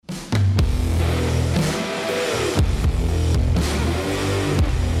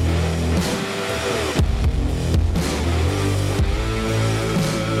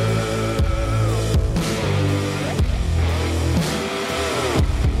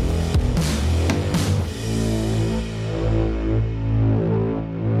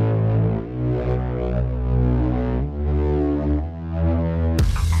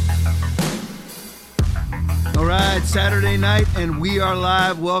Saturday night, and we are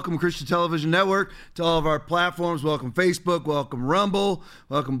live. Welcome, Christian Television Network, to all of our platforms. Welcome, Facebook. Welcome, Rumble.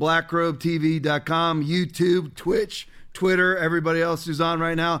 Welcome, BlackRobeTV.com, YouTube, Twitch, Twitter, everybody else who's on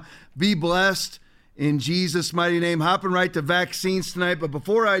right now. Be blessed in Jesus' mighty name. Hopping right to vaccines tonight, but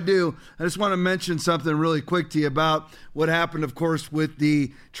before I do, I just want to mention something really quick to you about what happened, of course, with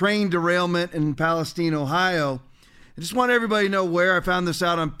the train derailment in Palestine, Ohio. I just want everybody to know where I found this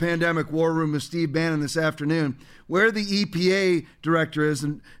out on Pandemic War Room with Steve Bannon this afternoon, where the EPA director is,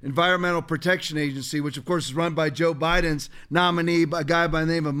 an Environmental Protection Agency, which of course is run by Joe Biden's nominee, a guy by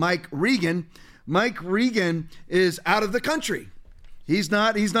the name of Mike Regan. Mike Regan is out of the country. He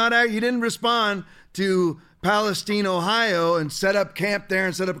didn't respond to Palestine, Ohio, and set up camp there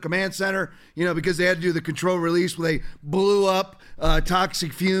and set up a command center, because they had to do the control release where they blew up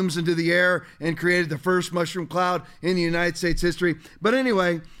toxic fumes into the air and created the first mushroom cloud in the United States history. But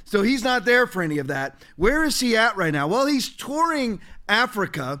anyway, so he's not there for any of that. Where is he at right now? Well, he's touring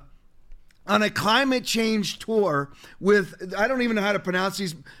Africa on a climate change tour with, I don't even know how to pronounce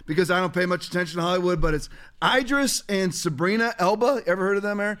these because I don't pay much attention to Hollywood, but it's Idris and Sabrina Elba. Ever heard of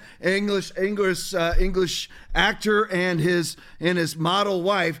them, Aaron? English actor and his model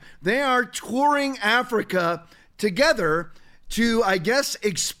wife. They are touring Africa together to, I guess,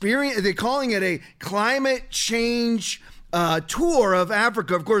 experience, they're calling it a climate change tour of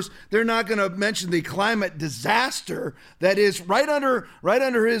Africa. Of course, they're not going to mention the climate disaster that is right under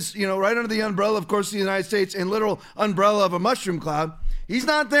his, right under the umbrella, of course, the United States, and literal umbrella of a mushroom cloud. He's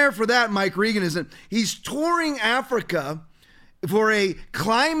not there for that. Mike Regan isn't. He's touring Africa for a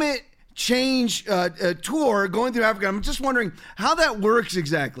climate change tour going through Africa. I'm just wondering how that works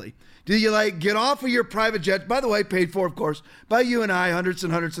exactly. Do you get off of your private jet, by the way, paid for, of course, by you and I, hundreds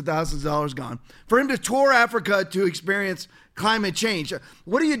and hundreds of thousands of dollars gone, for him to tour Africa to experience climate change?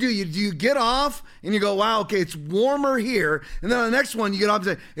 What do? Do you get off and you go, wow, okay, it's warmer here. And then on the next one, you get off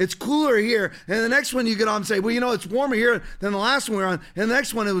and say, it's cooler here. And the next one, you get off and say, well, it's warmer here than the last one we were on. And the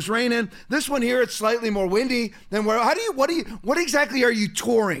next one, it was raining. This one here, it's slightly more windy than where. What exactly are you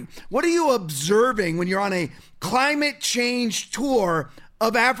touring? What are you observing when you're on a climate change tour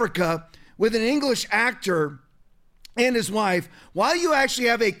of Africa with an English actor and his wife, while you actually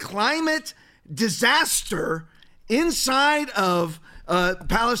have a climate disaster inside of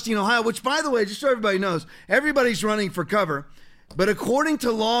Palestine, Ohio, which, by the way, just so everybody knows, everybody's running for cover. But according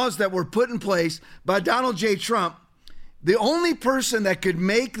to laws that were put in place by Donald J. Trump, the only person that could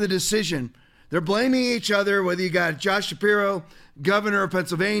make the decision, they're blaming each other, whether you got Josh Shapiro, governor of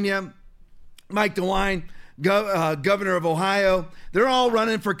Pennsylvania, Mike DeWine, governor of Ohio. They're all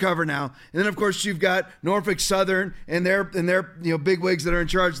running for cover now. And then, of course, you've got Norfolk Southern and their big wigs that are in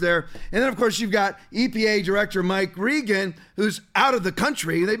charge there. And then, of course, you've got EPA Director Mike Regan, who's out of the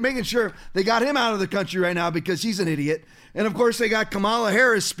country. They're making sure they got him out of the country right now because he's an idiot. And, of course, they got Kamala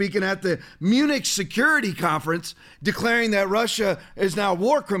Harris speaking at the Munich Security Conference, declaring that Russia is now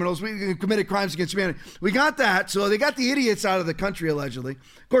war criminals. We committed crimes against humanity. We got that. So they got the idiots out of the country, allegedly.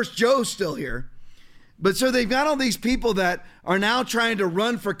 Of course, Joe's still here. But so they've got all these people that are now trying to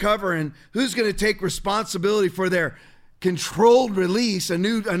run for cover, and who's going to take responsibility for their controlled release,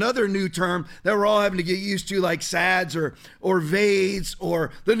 another new term that we're all having to get used to, like SADS or VADES or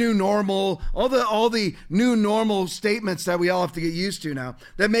the new normal, all the new normal statements that we all have to get used to now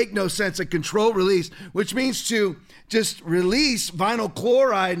that make no sense. A controlled release, which means to just release vinyl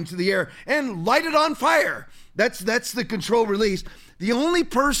chloride into the air and light it on fire. That's the controlled release. The only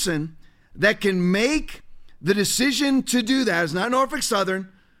person that can make the decision to do that is not Norfolk Southern,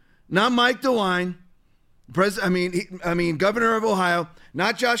 not Mike DeWine, governor of Ohio,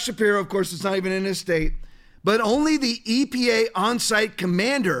 not Josh Shapiro, of course, it's not even in his state, but only the EPA on-site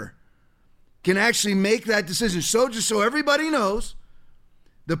commander can actually make that decision. So just so everybody knows,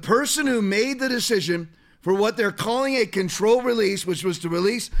 the person who made the decision for what they're calling a controlled release, which was to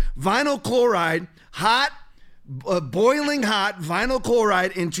release vinyl chloride, boiling hot vinyl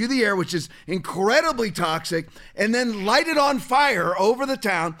chloride into the air, which is incredibly toxic, and then light it on fire over the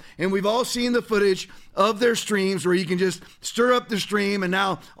town. And we've all seen the footage of their streams where you can just stir up the stream and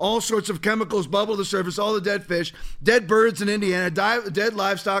now all sorts of chemicals bubble to the surface, all the dead fish, dead birds in Indiana, dead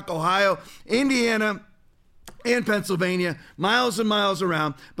livestock, Ohio, Indiana, and Pennsylvania, miles and miles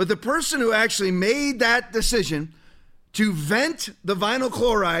around. But the person who actually made that decision to vent the vinyl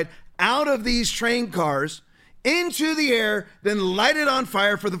chloride out of these train cars into the air, then light it on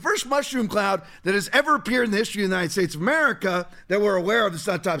fire for the first mushroom cloud that has ever appeared in the history of the United States of America that we're aware of, it's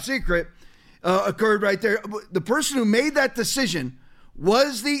not top secret, occurred right there. The person who made that decision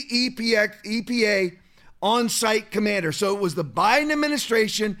was the EPA on-site commander. So it was the Biden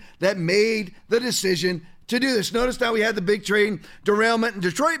administration that made the decision to do this. Notice now we had the big train derailment in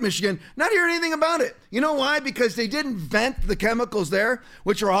Detroit, Michigan. Not hearing anything about it. You know why? Because they didn't vent the chemicals there,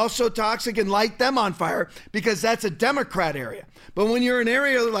 which are also toxic, and light them on fire, because that's a Democrat area. But when you're in an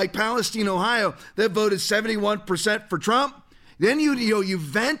area like Palestine, Ohio, that voted 71% for Trump, then you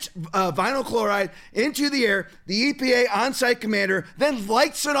vent vinyl chloride into the air. The EPA on-site commander then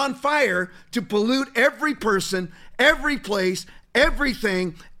lights it on fire to pollute every person, every place,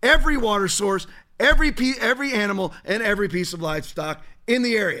 everything, every water source, every animal, and every piece of livestock in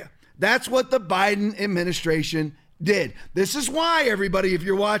the area. That's what the Biden administration did. This is why, everybody, if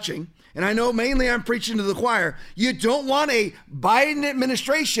you're watching, and I know mainly I'm preaching to the choir, you don't want a Biden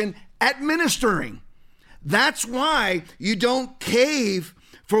administration administering. That's why you don't cave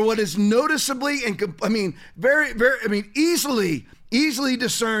for what is noticeably and easily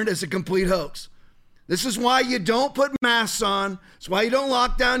discerned as a complete hoax. This is why you don't put masks on. It's why you don't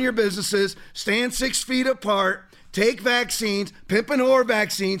lock down your businesses, stand 6 feet apart, take vaccines, pimp and whore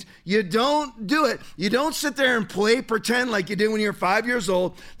vaccines. You don't do it. You don't sit there and play pretend like you did when you're 5 years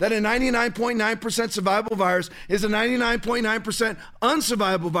old that a 99.9% survivable virus is a 99.9%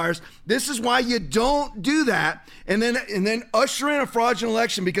 unsurvivable virus. This is why you don't do that and then usher in a fraudulent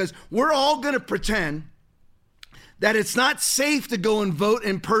election, because we're all going to pretend that it's not safe to go and vote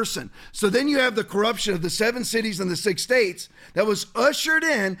in person. So then you have the corruption of the 7 cities and the 6 states that was ushered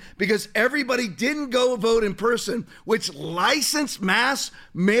in because everybody didn't go vote in person, which licensed mass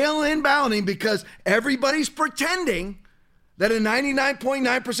mail-in balloting, because everybody's pretending that a 99.9%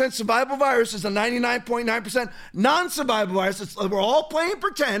 survivable virus is a 99.9% non-survivable virus. We're all playing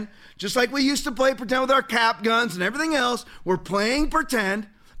pretend, just like we used to play pretend with our cap guns and everything else. We're playing pretend.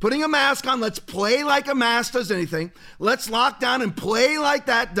 Putting a mask on, let's play like a mask does anything. Let's lock down and play like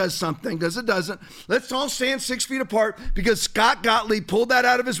that does something, because it doesn't. Let's all stand 6 feet apart because Scott Gottlieb pulled that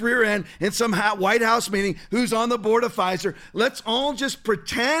out of his rear end in some White House meeting, who's on the board of Pfizer. Let's all just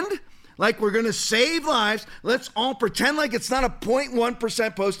pretend like we're going to save lives. Let's all pretend like it's not a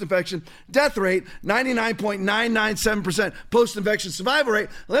 0.1% post-infection death rate, 99.997% post-infection survival rate.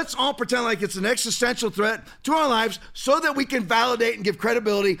 Let's all pretend like it's an existential threat to our lives so that we can validate and give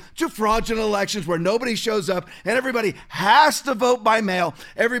credibility to fraudulent elections where nobody shows up and everybody has to vote by mail.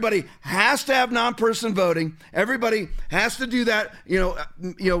 Everybody has to have non-person voting. Everybody has to do that,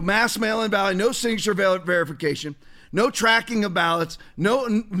 mass mail-in ballot, no signature verification. No tracking of ballots, no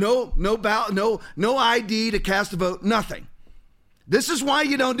ID to cast a vote, nothing. This is why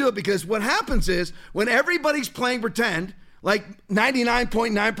you don't do it, because what happens is when everybody's playing pretend, like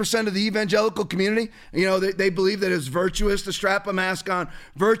 99.9% of the evangelical community, they believe that it's virtuous to strap a mask on,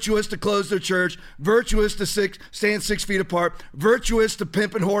 virtuous to close their church, virtuous to stand 6 feet apart, virtuous to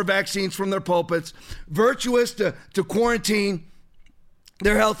pimp and whore vaccines from their pulpits, virtuous to quarantine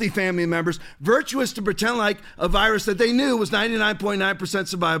their healthy family members, virtuous to pretend like a virus that they knew was 99.9%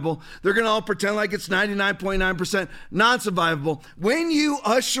 survivable. They're going to all pretend like it's 99.9% non-survivable. When you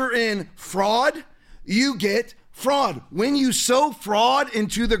usher in fraud, you get fraud. When you sow fraud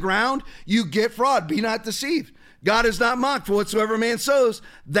into the ground, you get fraud. Be not deceived. God is not mocked. For whatsoever man sows,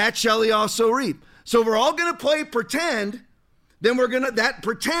 that shall he also reap. So we're all going to play pretend. Then that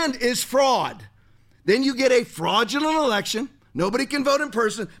pretend is fraud. Then you get a fraudulent election. Nobody can vote in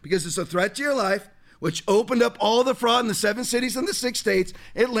person because it's a threat to your life, which opened up all the fraud in the 7 cities and the 6 states: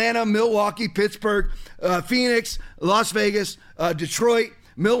 Atlanta, Milwaukee, Pittsburgh, Phoenix, Las Vegas, Detroit,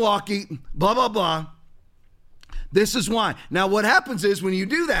 Milwaukee, blah, blah, blah. This is why. Now, what happens is when you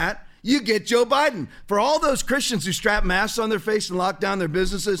do that, you get Joe Biden. For all those Christians who strap masks on their face and lock down their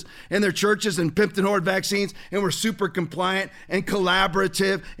businesses and their churches and pimped and hoard vaccines and were super compliant and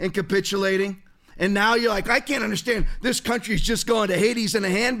collaborative and capitulating, and now you're like, I can't understand. This country's just going to Hades in a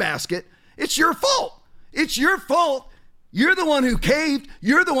handbasket. It's your fault. It's your fault. You're the one who caved.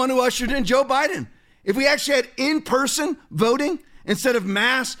 You're the one who ushered in Joe Biden. If we actually had in-person voting instead of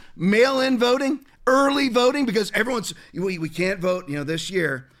mass mail-in voting, early voting, because we can't vote, this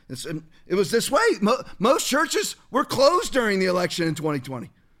year. It was this way. Most churches were closed during the election in 2020.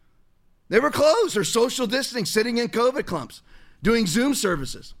 They were closed or social distancing, sitting in COVID clumps, doing Zoom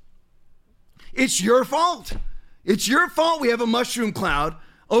services. It's your fault. It's your fault we have a mushroom cloud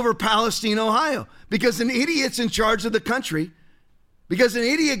over Palestine, Ohio, because an idiot's in charge of the country, because an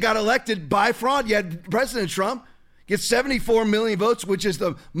idiot got elected by fraud. You had President Trump get 74 million votes, which is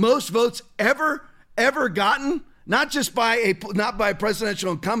the most votes ever gotten, not by a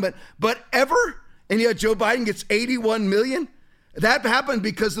presidential incumbent, but ever. And yet Joe Biden gets 81 million. That happened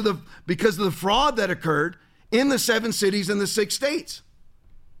because of the fraud that occurred in the 7 cities and the 6 states.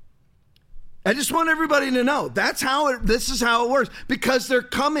 I just want everybody to know this is how it works, because they're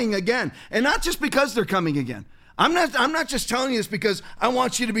coming again. And not just because they're coming again. I'm not just telling you this because I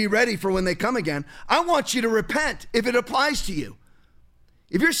want you to be ready for when they come again. I want you to repent if it applies to you.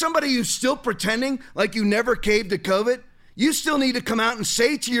 If you're somebody who's still pretending like you never caved to COVID, you still need to come out and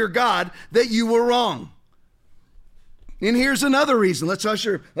say to your God that you were wrong. And here's another reason. Let's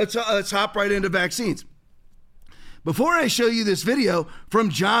hop right into vaccines. Before I show you this video from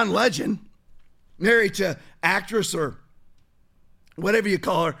John Legend, married to actress or whatever you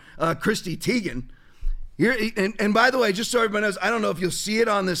call her, Chrissy Teigen. Here, and by the way, just so everybody knows, I don't know if you'll see it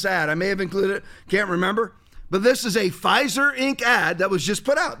on this ad. I may have included it, can't remember. But this is a Pfizer Inc. ad that was just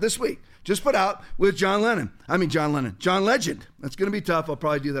put out this week. Just put out with John Legend. That's going to be tough. I'll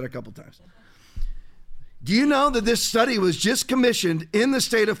probably do that a couple times. Do you know that this study was just commissioned in the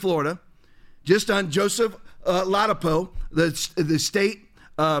state of Florida, just on Joseph Ladapo, the state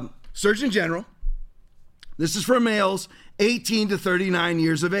Surgeon General? This is for males 18 to 39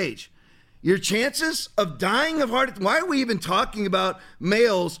 years of age. Your chances of dying of heart, why are we even talking about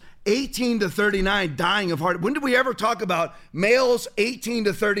males 18 to 39 dying of heart? When did we ever talk about males 18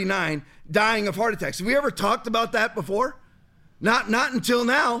 to 39 dying of heart attacks? Have we ever talked about that before? Not until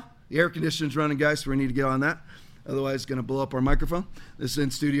now. The air conditioner's running, guys, so we need to get on that. Otherwise, it's going to blow up our microphone. This is an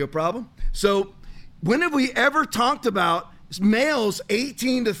in-studio problem. So when have we ever talked about males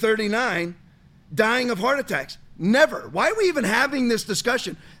 18 to 39 dying of heart attacks? Never. Why are we even having this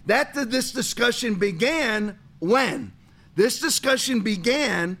discussion? This discussion began when? This discussion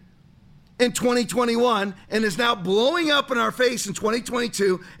began in 2021 and is now blowing up in our face in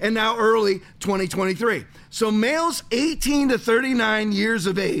 2022 and now early 2023. So males 18 to 39 years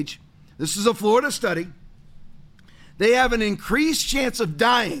of age, this is a Florida study, they have an increased chance of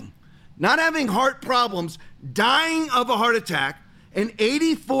dying, not having heart problems, dying of a heart attack, an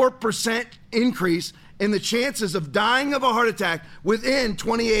 84% increase in the chances of dying of a heart attack within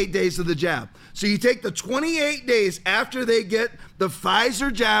 28 days of the jab. So you take the 28 days after they get the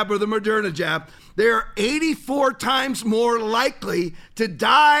Pfizer jab or the Moderna jab, they are 84 times more likely to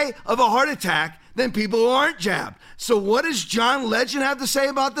die of a heart attack than people who aren't jabbed. So what does John Legend have to say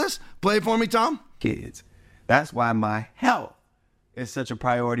about this? Play it for me, Tom. Kids. That's why my health is such a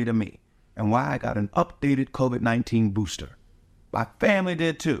priority to me and why I got an updated COVID-19 booster. My family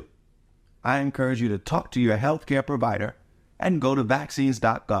did too. I encourage you to talk to your healthcare provider and go to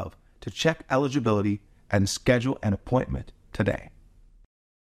vaccines.gov to check eligibility and schedule an appointment today.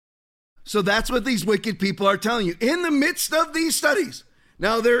 So that's what these wicked people are telling you in the midst of these studies.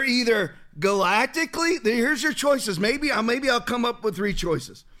 Now they're either galactically, here's your choices. Maybe I'll come up with 3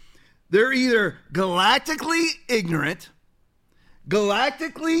 choices. They're either galactically ignorant,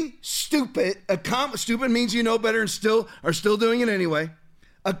 galactically stupid. Stupid means you know better and still doing it anyway.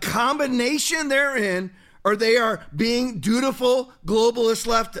 A combination therein, or they are being dutiful globalist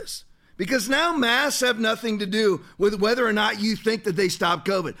leftists. Because now masks have nothing to do with whether or not you think that they stop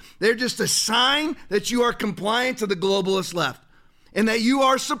COVID. They're just a sign that you are compliant to the globalist left and that you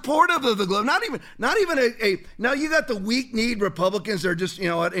are supportive of the globe. Not even now you got the weak-kneed Republicans that are just,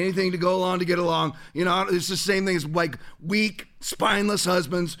 anything to go along to get along. It's the same thing as like weak, spineless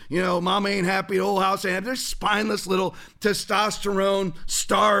husbands. Mama ain't happy, the whole house ain't happy. They're spineless little testosterone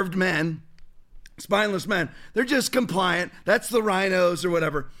starved men, spineless men. They're just compliant. That's the rhinos or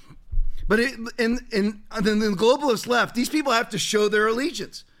whatever. But in the globalist left, these people have to show their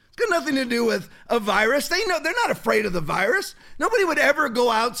allegiance. It's got nothing to do with a virus. They know they're not afraid of the virus. Nobody would ever go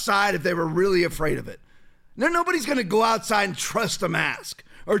outside if they were really afraid of it. Nobody's going to go outside and trust a mask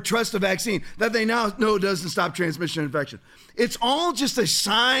or trust a vaccine that they now know doesn't stop transmission and infection. It's all just a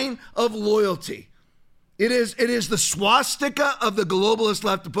sign of loyalty. It is the swastika of the globalist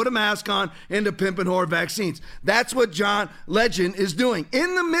left to put a mask on and to pimp and whore vaccines. That's what John Legend is doing.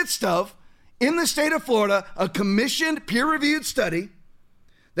 In the midst of, in the state of Florida, a commissioned peer-reviewed study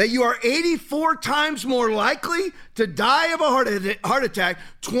that you are 84 times more likely to die of a heart attack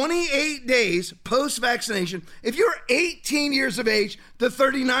 28 days post-vaccination if you're 18 years of age to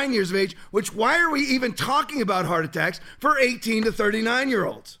 39 years of age, which why are we even talking about heart attacks for 18 to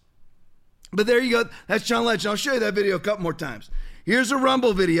 39-year-olds? But there you go. That's John Legend. I'll show you that video a couple more times. Here's a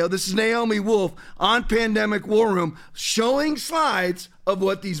Rumble video. This is Naomi Wolf on Pandemic War Room showing slides of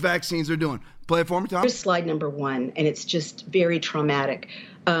what these vaccines are doing. Play it for me, Tom. Here's slide number 1, and it's just very traumatic.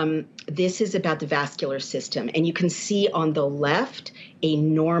 This is about the vascular system, and you can see on the left a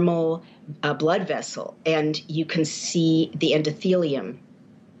normal blood vessel, and you can see the endothelium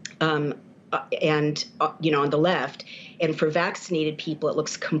on the left. And for vaccinated people, it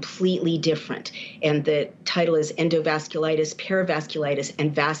looks completely different. And the title is endovasculitis, paravasculitis,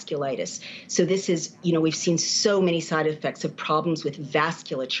 and vasculitis. So this is, we've seen so many side effects of problems with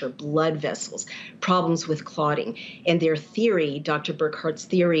vasculature, blood vessels, problems with clotting. And their theory, Dr. Burkhardt's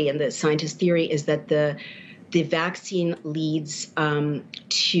theory and the scientist theory, is that the vaccine leads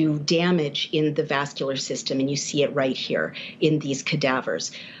to damage in the vascular system, and you see it right here in these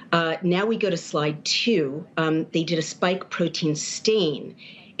cadavers. Now we go to slide 2. They did a spike protein stain,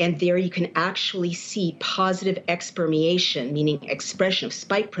 and there you can actually see positive expermiation, meaning expression of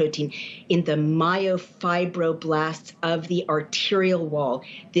spike protein, in the myofibroblasts of the arterial wall.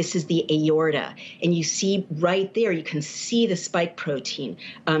 This is the aorta. And you see right there, you can see the spike protein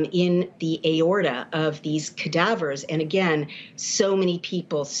in the aorta of these cadavers. And again, so many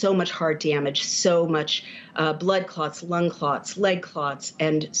people, so much heart damage, so much blood clots, lung clots, leg clots.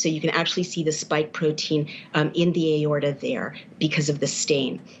 And so you can actually see the spike protein in the aorta there because of the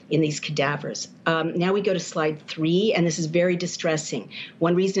stain in these cadavers. Now we go to slide 3, and this is very distressing.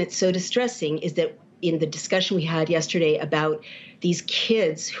 One reason it's so distressing is that in the discussion we had yesterday about these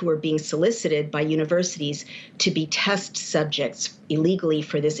kids who are being solicited by universities to be test subjects illegally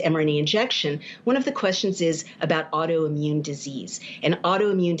for this mRNA injection, one of the questions is about autoimmune disease. And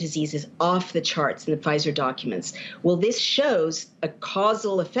autoimmune disease is off the charts in the Pfizer documents. Well, this shows a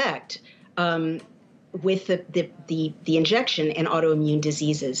causal effect with the injection and autoimmune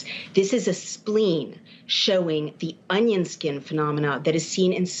diseases. This is a spleen showing the onion skin phenomena that is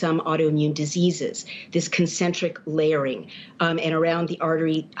seen in some autoimmune diseases, this concentric layering, and around the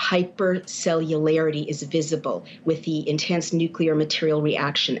artery, hypercellularity is visible with the intense nuclear material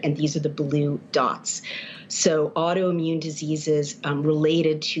reaction, and these are the blue dots. So autoimmune diseases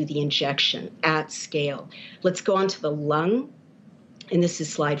related to the injection at scale. Let's go on to the lung. And this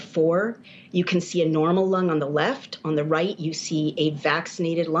is slide 4. You can see a normal lung on the left. On the right, you see a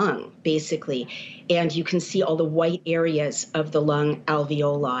vaccinated lung, basically. And you can see all the white areas of the lung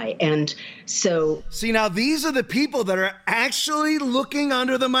alveoli. And so... See, now these are the people that are actually looking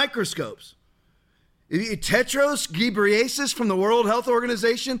under the microscopes. Tedros Ghebreyesus from the World Health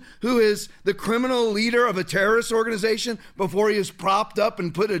Organization, who is the criminal leader of a terrorist organization before he was propped up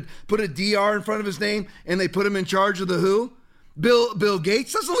and put a DR in front of his name and they put him in charge of the WHO. Bill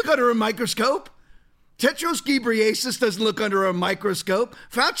Gates doesn't look under a microscope. Tedros Ghebreyesus doesn't look under a microscope.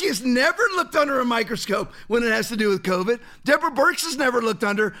 Fauci has never looked under a microscope when it has to do with COVID. Deborah Birx has never looked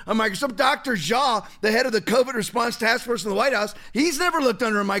under a microscope. Dr. Jha, the head of the COVID response task force in the White House, he's never looked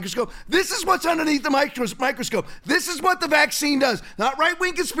under a microscope. This is what's underneath the microscope. This is what the vaccine does. Not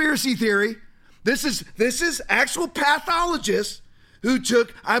right-wing conspiracy theory. This is actual pathologists who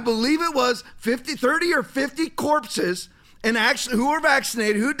took, I believe it was 30 or 50 corpses and actually who were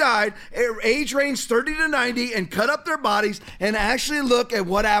vaccinated, who died, age range 30 to 90, and cut up their bodies and actually look at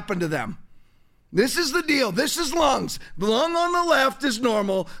what happened to them. This is the deal. This is lungs. The lung on the left is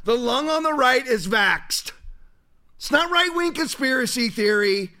normal. The lung on the right is vaxxed. It's not right-wing conspiracy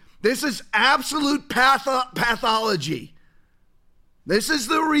theory. This is absolute pathology. This is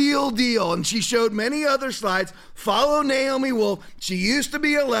the real deal. And she showed many other slides. Follow Naomi Wolf. She used to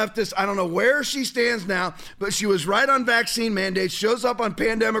be a leftist. I don't know where she stands now, but she was right on vaccine mandates, shows up on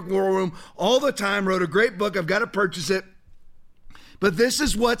Pandemic War Room all the time, wrote a great book. I've got to purchase it. But this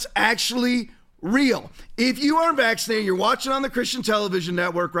is what's actually real. If you are vaccinated, you're watching on the Christian Television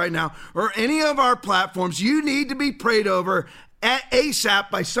Network right now, or any of our platforms, you need to be prayed over ASAP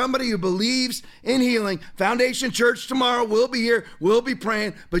by somebody who believes in healing. Foundation Church tomorrow, we'll be here, we'll be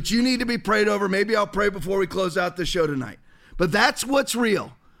praying, but you need to be prayed over. Maybe I'll pray before we close out the show tonight. But that's what's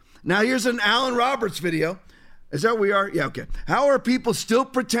real. Now here's an Alan Roberts video. Is that where we are? Yeah, okay. How are people still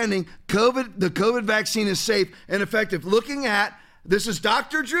pretending the COVID vaccine is safe and effective? Looking at, this is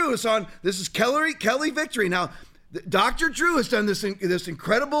Dr. Drew, this is Kelly Victory. Now, Dr. Drew has done this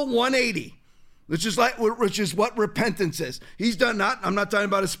incredible 180. Which is what repentance is. He's done I'm not talking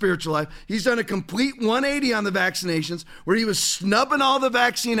about his spiritual life. He's done a complete 180 on the vaccinations, where he was snubbing all the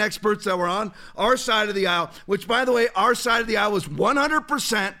vaccine experts that were on our side of the aisle, which, by the way, our side of the aisle was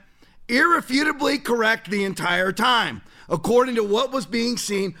 100% irrefutably correct the entire time, according to what was being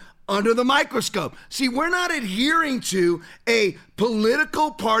seen under the microscope. See, we're not adhering to a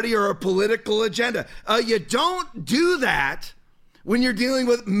political party or a political agenda. You don't do that when you're dealing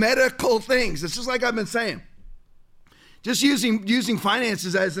with medical things. It's just like I've been saying. Just using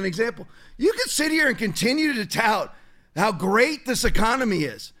finances as an example. You can sit here and continue to tout how great this economy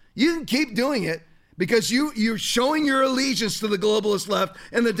is. You can keep doing it because you're showing your allegiance to the globalist left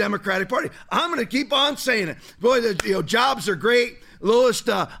and the Democratic Party. I'm going to keep on saying it. Boy, jobs are great. lowest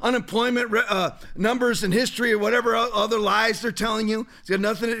unemployment numbers in history or whatever other lies they're telling you. It's got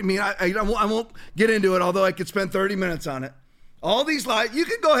nothing to mean. I won't get into it, although I could spend 30 minutes on it. All these lies, you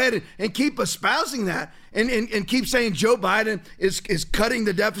can go ahead and keep espousing that and keep saying Joe Biden is cutting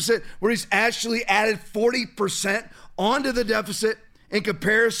the deficit, where he's actually added 40% onto the deficit in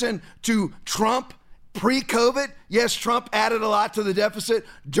comparison to Trump pre-COVID. Yes, Trump added a lot to the deficit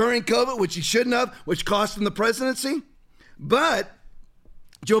during COVID, which he shouldn't have, which cost him the presidency. But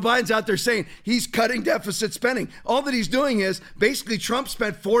Joe Biden's out there saying he's cutting deficit spending. All that he's doing is basically Trump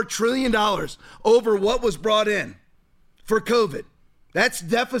spent $4 trillion over what was brought in for COVID. That's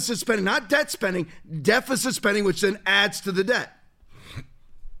deficit spending, not debt spending, deficit spending, which then adds to the debt.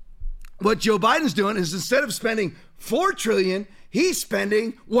 What Joe Biden's doing is instead of spending $4 trillion, he's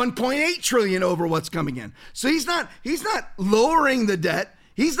spending $1.8 trillion over what's coming in. So he's not lowering the debt.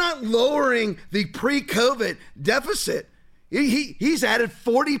 He's not lowering the pre-COVID deficit. He's added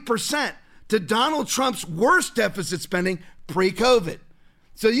 40% to Donald Trump's worst deficit spending pre-COVID.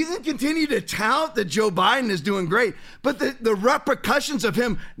 So you can continue to tout that Joe Biden is doing great, but the repercussions of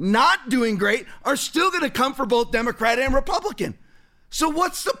him not doing great are still going to come for both Democrat and Republican. So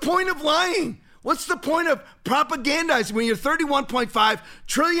what's the point of lying? What's the point of propagandizing when you're $31.5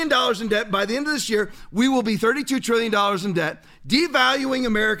 trillion in debt? By the end of this year, we will be $32 trillion in debt, devaluing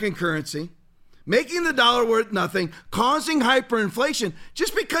American currency, making the dollar worth nothing, causing hyperinflation.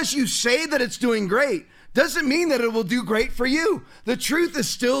 Just because you say that it's doing great doesn't mean that it will do great for you. The truth is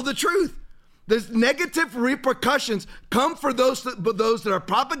still the truth. The negative repercussions come for those that are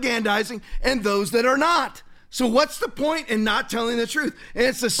propagandizing and those that are not. So what's the point in not telling the truth? And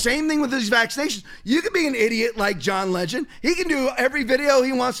it's the same thing with these vaccinations. You can be an idiot like John Legend. He can do every video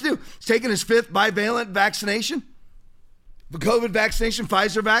he wants to do. He's taking his 5th bivalent vaccination, the COVID vaccination,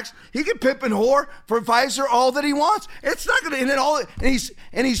 Pfizer vax. He can pimp and whore for Pfizer all that he wants. It's not going to,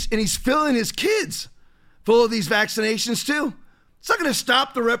 and he's filling his kids full of these vaccinations too. It's not going to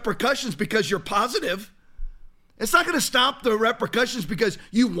stop the repercussions because you're positive. It's not going to stop the repercussions because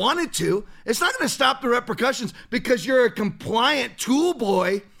you wanted to. It's not going to stop the repercussions because you're a compliant tool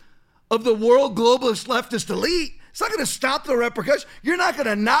boy of the world globalist leftist elite. It's not going to stop the repercussions. You're not going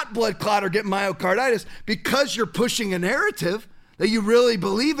to not blood clot or get myocarditis because you're pushing a narrative that you really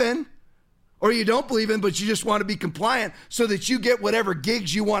believe in or you don't believe in, but you just want to be compliant so that you get whatever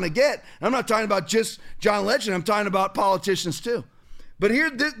gigs you want to get. And I'm not talking about just John Legend. I'm talking about politicians too. But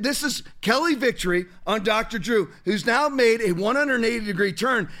here, this is Kelly Victory on Dr. Drew, who's now made a 180-degree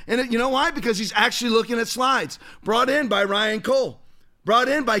turn. And you know why? Because he's actually looking at slides. Brought in by Ryan Cole. Brought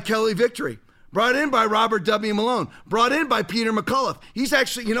in by Kelly Victory. Brought in by Robert W. Malone. Brought in by Peter McCullough. He's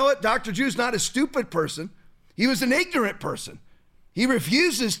actually, you know what? Dr. Drew's not a stupid person. He was an ignorant person. He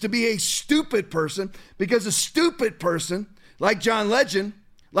refuses to be a stupid person because a stupid person, like John Legend,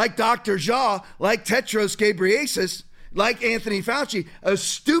 like Dr. Jha, like Tedros Ghebreyesus, like Anthony Fauci, a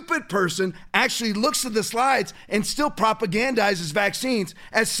stupid person actually looks at the slides and still propagandizes vaccines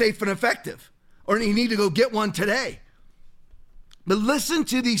as safe and effective. Or you need to go get one today. But listen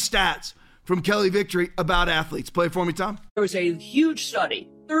to these stats from Kelly Victory about athletes. Play it for me, Tom. There was a huge study,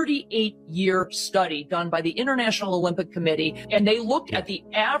 38-year study done by the International Olympic Committee, and they looked at the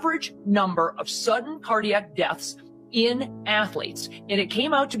average number of sudden cardiac deaths in athletes, and it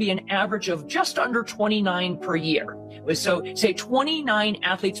came out to be an average of just under 29 per year. So say 29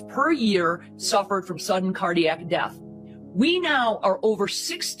 athletes per year suffered from sudden cardiac death. We now are over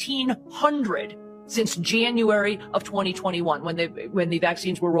 1,600 since January of 2021 when the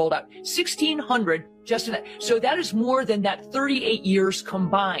vaccines were rolled out. 1,600 just in that. So that is more than that 38 years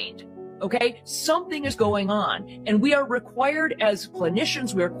combined. Okay, something is going on, and we are required as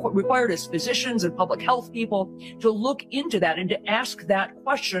clinicians, we are required as physicians and public health people to look into that and to ask that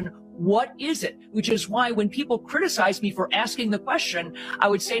question, what is it? Which is why when people criticize me for asking the question, I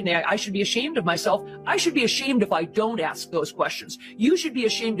would say, I should be ashamed of myself. I should be ashamed if I don't ask those questions. You should be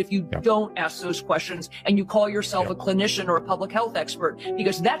ashamed if you don't ask those questions and you call yourself a clinician or a public health expert,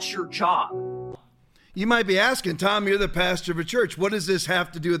 because that's your job. You might be asking, Tom, you're the pastor of a church. What does this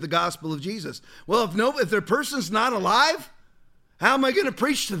have to do with the gospel of Jesus? Well, if their person's not alive, how am I going to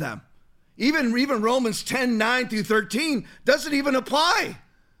preach to them? Even Romans 10:9 through 13 doesn't even apply.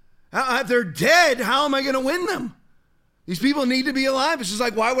 If they're dead, how am I going to win them? These people need to be alive. It's just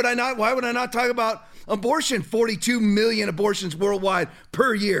like, why would I not talk about abortion? 42 million abortions worldwide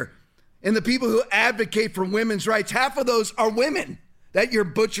per year. And the people who advocate for women's rights, half of those are women that you're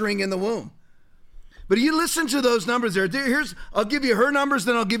butchering in the womb. But you listen to those numbers there. I'll give you her numbers,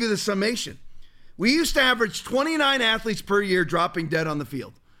 then I'll give you the summation. We used to average 29 athletes per year dropping dead on the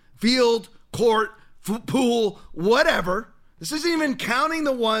field. Field, court, pool, whatever. This isn't even counting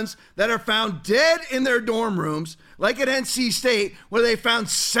the ones that are found dead in their dorm rooms, like at NC State, where they found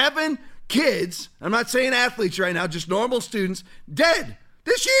 7 kids, I'm not saying athletes right now, just normal students, dead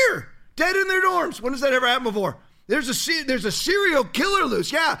this year, dead in their dorms. When has that ever happened before? There's a serial killer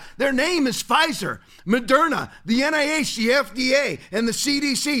loose. Yeah, their name is Pfizer, Moderna, the NIH, the FDA, and the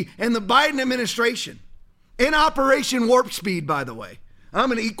CDC, and the Biden administration. In Operation Warp Speed, by the way.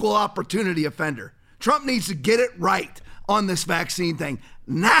 I'm an equal opportunity offender. Trump needs to get it right on this vaccine thing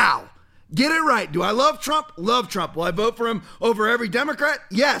now. Get it right. Do I love Trump? Love Trump. Will I vote for him over every Democrat?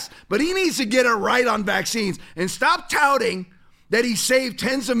 Yes. But he needs to get it right on vaccines and stop touting that he saved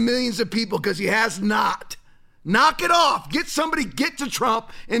tens of millions of people, because he has not. Knock it off. Get to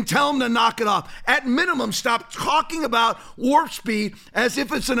Trump and tell him to knock it off. At minimum, stop talking about warp speed as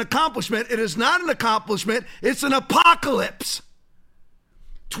if it's an accomplishment. It is not an accomplishment. It's an apocalypse.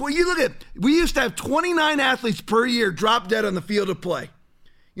 You look at, we used to have 29 athletes per year drop dead on the field of play.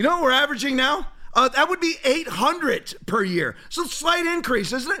 You know what we're averaging now? That would be 800 per year. So slight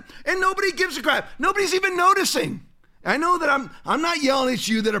increase, isn't it? And nobody gives a crap. Nobody's even noticing. I know that I'm not yelling at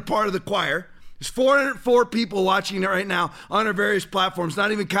you that are part of the choir. There's 404 people watching it right now on our various platforms,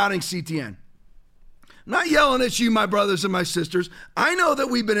 not even counting CTN. I'm not yelling at you, my brothers and my sisters. I know that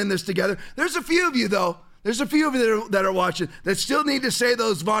we've been in this together. There's a few of you, though. There's a few of you that are watching that still need to say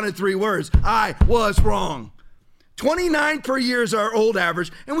those vaunted 3 words. I was wrong. 29 per year is our old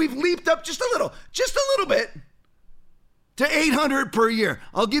average, and we've leaped up just a little bit to 800 per year.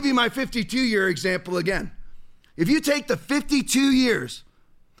 I'll give you my 52-year example again. If you take the 52 years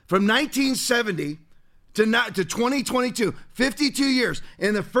from 1970 to 2022, 52 years.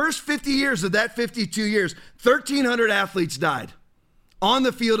 In the first 50 years of that 52 years, 1,300 athletes died on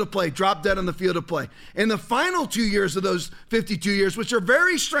the field of play, dropped dead on the field of play. In the final 2 years of those 52 years, which are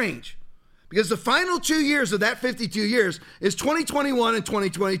very strange, because the final 2 years of that 52 years is 2021 and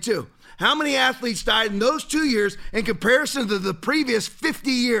 2022. How many athletes died in those 2 years in comparison to the previous 50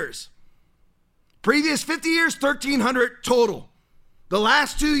 years? Previous 50 years, 1,300 total. The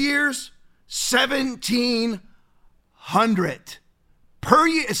last 2 years, 1,700 per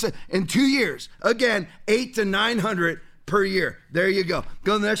year. In 2 years, again, 800 to 900 per year. There you go.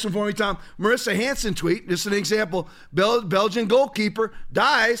 Go to the next one for me, Tom. Marissa Hansen tweet, just an example. Belgian goalkeeper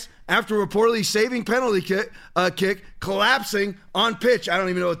dies after reportedly saving penalty kick, collapsing on pitch. I don't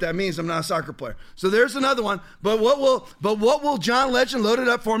even know what that means. I'm not a soccer player. So there's another one. But what will John Legend, load it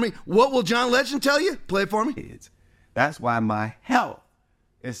up for me? What will John Legend tell you? Play it for me. That's why my health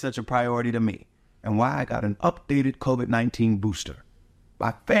is such a priority to me, and why I got an updated COVID-19 booster.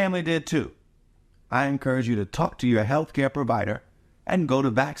 My family did too. I encourage you to talk to your healthcare provider and go to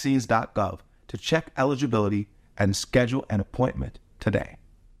vaccines.gov to check eligibility and schedule an appointment today.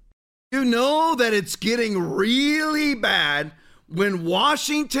 You know that it's getting really bad when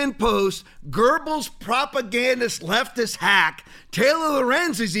Washington Post, Goebbels propagandist leftist hack, Taylor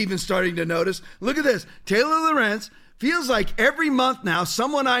Lorenz is even starting to notice. Look at this. Taylor Lorenz feels like every month now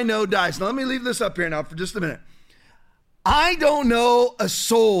someone I know dies. Now let me leave this up here now for just a minute. I don't know a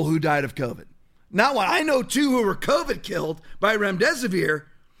soul who died of COVID. Not one. I know 2 who were COVID killed by remdesivir,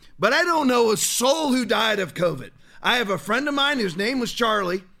 but I don't know a soul who died of COVID. I have a friend of mine whose name was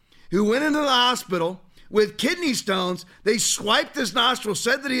Charlie, who went into the hospital with kidney stones. They swiped his nostril,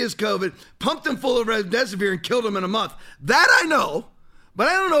 said that he has COVID, pumped him full of remdesivir, and killed him in a month. That I know, but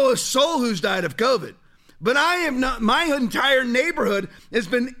I don't know a soul who's died of COVID. But I am not, my entire neighborhood has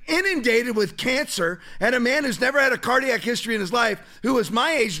been inundated with cancer, and a man who's never had a cardiac history in his life, who was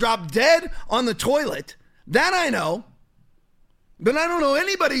my age, dropped dead on the toilet. That I know. But I don't know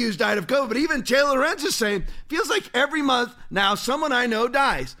anybody who's died of COVID. Even Taylor Lorenz is saying, feels like every month now someone I know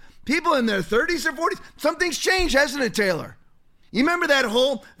dies. People in their 30s or 40s. Something's changed, hasn't it, Taylor? You remember that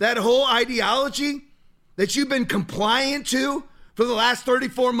whole ideology that you've been compliant to for the last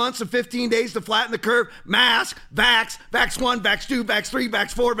 34 months of 15 days to flatten the curve? Mask, vax 1, vax 2, vax 3,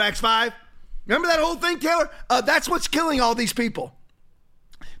 vax 4, vax 5. Remember that whole thing, Taylor? That's what's killing all these people.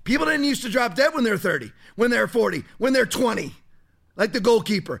 People didn't used to drop dead when they're 30, when they're 40, when they're 20. Like the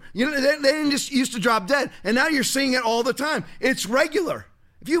goalkeeper. You know, they didn't just used to drop dead. And now you're seeing it all the time. It's regular.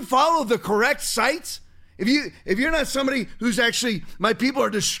 If you follow the correct sites, if you're not somebody who's actually, my people are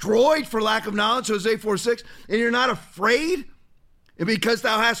destroyed for lack of knowledge, Hosea 4:6, and you're not afraid, and because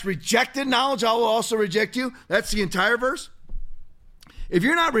thou hast rejected knowledge, I will also reject you. That's the entire verse. If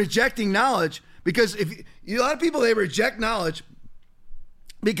you're not rejecting knowledge, because a lot of people, they reject knowledge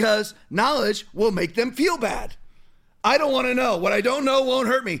because knowledge will make them feel bad. I don't want to know. What I don't know won't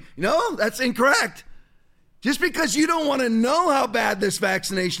hurt me. No, that's incorrect. Just because you don't want to know how bad this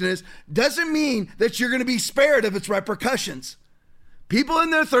vaccination is doesn't mean that you're going to be spared of its repercussions. People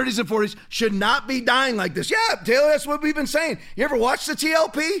in their 30s and 40s should not be dying like this. Yeah, Taylor, that's what we've been saying. You ever watch the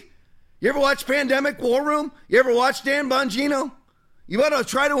TLP? You ever watch Pandemic War Room? You ever watch Dan Bongino? You ought to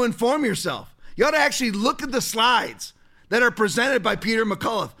try to inform yourself. You ought to actually look at the slides that are presented by Peter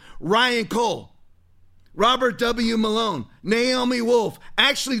McCullough, Ryan Cole, Robert W. Malone, Naomi Wolf.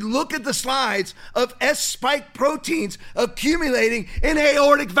 Actually look at the slides of S-spike proteins accumulating in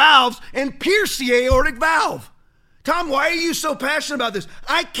aortic valves and pierce the aortic valve. Tom, why are you so passionate about this?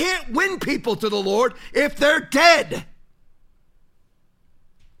 I can't win people to the Lord if they're dead.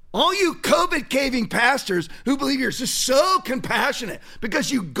 All you COVID caving pastors who believe you're just so compassionate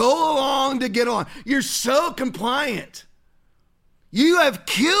because you go along to get on. You're so compliant. You have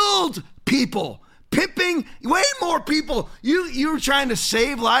killed people, pimping way more people. You were trying to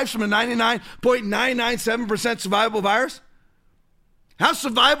save lives from a 99.997% survivable virus? How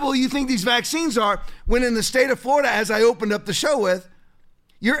survivable do you think these vaccines are when in the state of Florida, as I opened up the show with,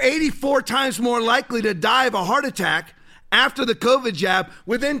 you're 84 times more likely to die of a heart attack after the COVID jab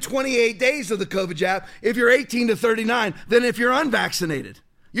within 28 days of the COVID jab if you're 18 to 39 than if you're unvaccinated.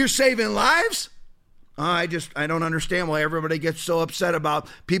 You're saving lives? I don't understand why everybody gets so upset about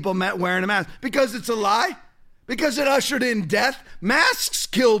people wearing a mask. Because it's a lie? Because it ushered in death? Masks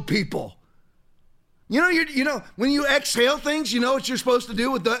killed people. You know, when you exhale things, you know what you're supposed to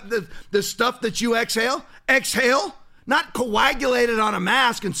do with the stuff that you exhale? Exhale, not coagulate it on a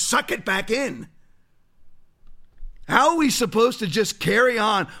mask and suck it back in. How are we supposed to just carry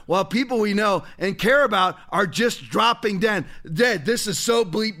on while people we know and care about are just dropping dead? This is so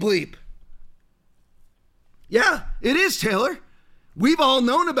bleep bleep. Yeah, it is, Taylor. We've all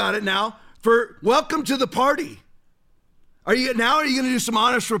known about it now for welcome to the party. Are you going to do some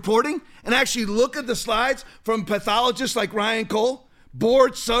honest reporting and actually look at the slides from pathologists like Ryan Cole,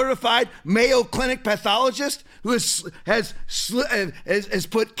 board certified Mayo Clinic pathologist who has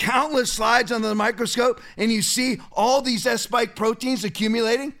put countless slides under the microscope, and you see all these S-spike proteins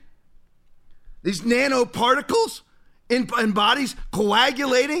accumulating, these nanoparticles in bodies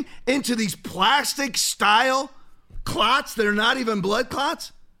coagulating into these plastic style clots that are not even blood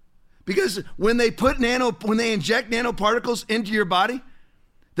clots? Because when they inject nanoparticles into your body,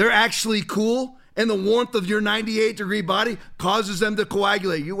 they're actually cool, and the warmth of your 98-degree body causes them to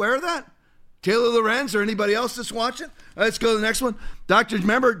coagulate. You aware of that? Taylor Lorenz or anybody else that's watching? Let's go to the next one. Doctors,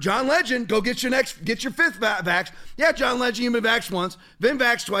 remember, John Legend, go get your fifth vax. Yeah, John Legend, you've been vaxxed once, been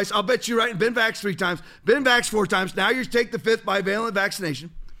vaxxed twice. I'll bet you right, been vaxxed 3 times, been vaxxed 4 times. Now you take the 5th bivalent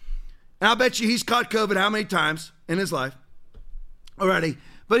vaccination. And I'll bet you he's caught COVID how many times in his life already.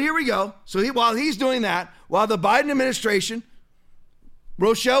 But here we go. So while he's doing that, while the Biden administration,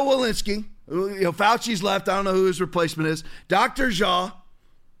 Rochelle Walensky, Fauci's left, I don't know who his replacement is, Dr. Jha,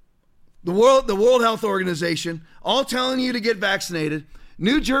 the World Health Organization, all telling you to get vaccinated.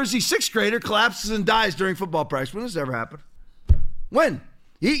 New Jersey 6th grader collapses and dies during football practice. When does this ever happen? When?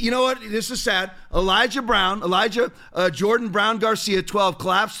 You know what? This is sad. Jordan Brown Garcia, 12,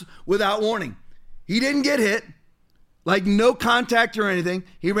 collapsed without warning. He didn't get hit. Like no contact or anything.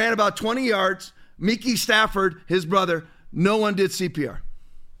 He ran about 20 yards. Mickey Stafford, his brother, no one did CPR.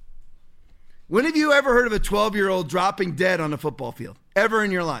 When have you ever heard of a 12-year-old dropping dead on a football field? Ever in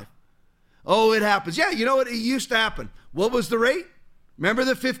your life? Oh, it happens. Yeah, you know what? It used to happen. What was the rate? Remember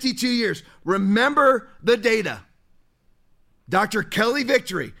the 52 years. Remember the data. Dr. Kelly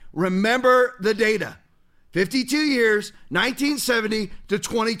Victory, remember the data. 52 years, 1970 to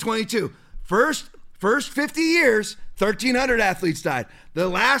 2022. First 50 years, 1,300 athletes died. The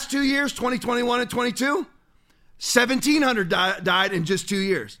last 2 years, 2021 and 22, 1,700 died in just 2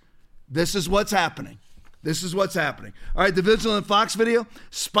 years. This is what's happening. All right, the Vigilant Fox video.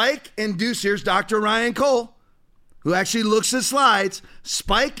 Spike-induced, here's Dr. Ryan Cole, who actually looks at slides.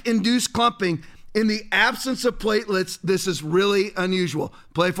 Spike-induced clumping in the absence of platelets. This is really unusual.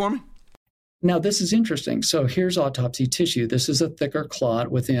 Play for me. Now, this is interesting. So here's autopsy tissue. This is a thicker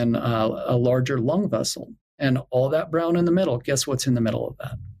clot within a larger lung vessel. And all that brown in the middle, guess what's in the middle of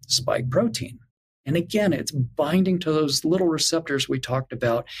that? Spike protein. And again, it's binding to those little receptors we talked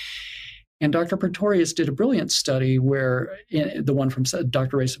about. And Dr. Pretorius did a brilliant study where, the one from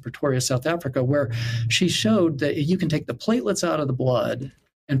Dr. Reza Pretorius, South Africa, where she showed that you can take the platelets out of the blood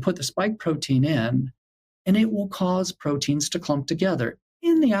and put the spike protein in, and it will cause proteins to clump together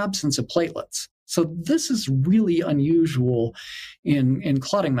in the absence of platelets. So this is really unusual in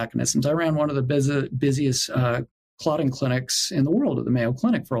clotting mechanisms. I ran one of the busiest clotting clinics in the world at the Mayo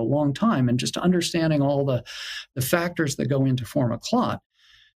Clinic for a long time, and just understanding all the factors that go into form a clot.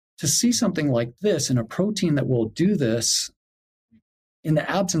 to see something like this in a protein that will do this in the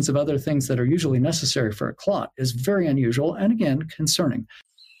absence of other things that are usually necessary for a clot is very unusual and, again, concerning.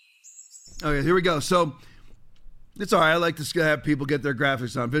 Okay, here we go. So it's all right. I like to have people get their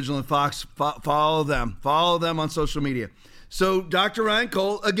graphics on. Vigilant Fox, follow them. Follow them on social media. So Dr. Ryan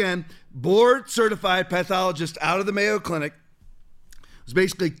Cole, again, board-certified pathologist out of the Mayo Clinic, was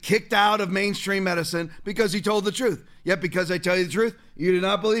basically kicked out of mainstream medicine because he told the truth. Yet because I tell you the truth, you do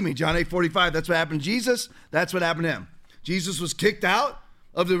not believe me. John 8:45, that's what happened to Jesus. That's what happened to him. Jesus was kicked out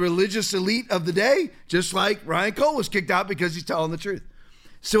of the religious elite of the day, just like Ryan Cole was kicked out because he's telling the truth.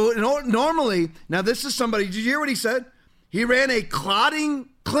 So normally, now this is somebody, did you hear what he said? He ran a clotting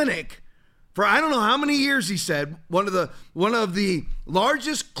clinic for I don't know how many years, he said, one of the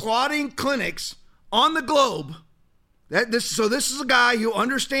largest clotting clinics on the globe. So this is a guy who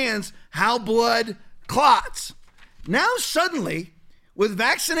understands how blood clots. Now suddenly, with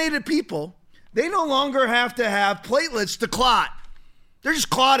vaccinated people, they no longer have to have platelets to clot. They're just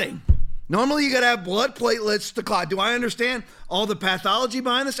clotting. Normally, you got to have blood platelets to clot. Do I understand all the pathology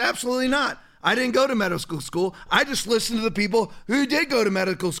behind this? Absolutely not. I didn't go to medical school. I just listened to the people who did go to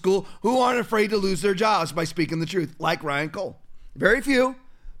medical school who aren't afraid to lose their jobs by speaking the truth, like Ryan Cole. Very few,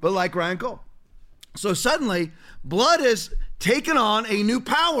 but like Ryan Cole. So suddenly, blood has taken on a new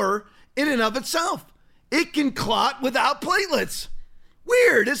power in and of itself. It can clot without platelets.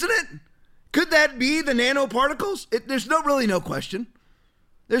 Weird, isn't it? Could that be the nanoparticles? There's really no question.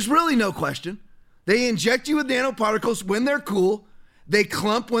 There's really no question. They inject you with nanoparticles when they're cool. They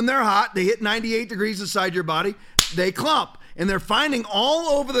clump when they're hot. They hit 98 degrees inside your body. They clump. And they're finding all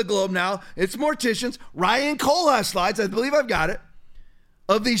over the globe now, it's morticians. Ryan Cole has slides, I believe I've got it,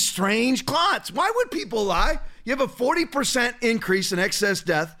 of these strange clots. Why would people lie? You have a 40% increase in excess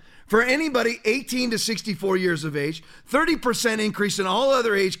death for anybody 18 to 64 years of age, 30% increase in all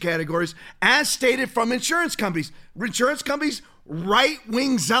other age categories, as stated from insurance companies. Insurance companies,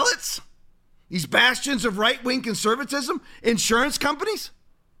 right-wing zealots, these bastions of right-wing conservatism, insurance companies.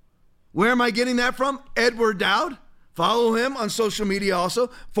 Where am I getting that from? Edward Dowd. Follow him on social media also.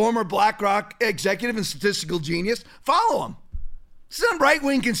 Former BlackRock executive and statistical genius. Follow him. This isn't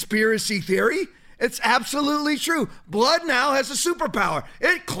right-wing conspiracy theory. It's absolutely true. Blood now has a superpower.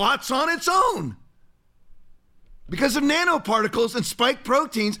 It clots on its own because of nanoparticles and spike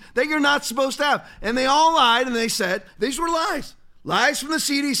proteins that you're not supposed to have. And they all lied, and they said these were lies. Lies from the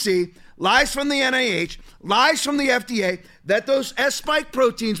CDC, lies from the NIH, lies from the FDA, that those S-spike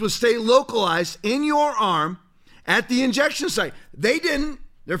proteins would stay localized in your arm at the injection site. They didn't.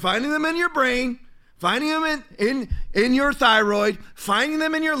 They're finding them in your brain, finding them in your thyroid, finding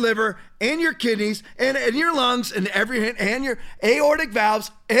them in your liver and your kidneys and in your lungs and and your aortic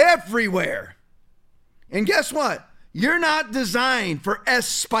valves everywhere. And guess what? You're not designed for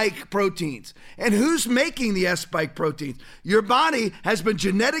S-spike proteins. And who's making the S-spike proteins? Your body has been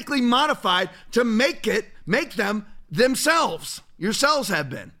genetically modified to make them themselves. Your cells have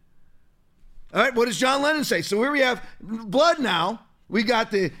been. All right, what does John Lennon say? So here we have blood now. We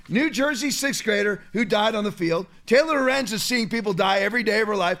got the New Jersey sixth grader who died on the field. Taylor Lorenz is seeing people die every day of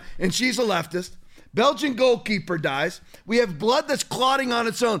her life, and she's a leftist. Belgian goalkeeper dies. We have blood that's clotting on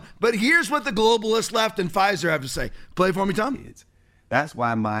its own. But here's what the globalist left and Pfizer have to say. Play for me, Tom. That's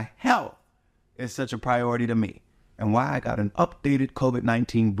why my health is such a priority to me and why I got an updated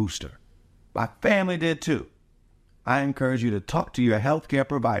COVID-19 booster. My family did too. I encourage you to talk to your healthcare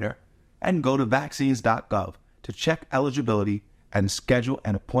provider and go to vaccines.gov to check eligibility and schedule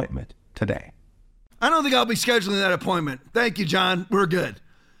an appointment today. I don't think I'll be scheduling that appointment. Thank you, John. We're good.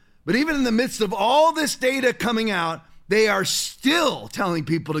 But even in the midst of all this data coming out, they are still telling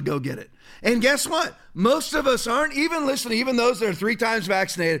people to go get it. And guess what? Most of us aren't even listening. Even those that are 3 times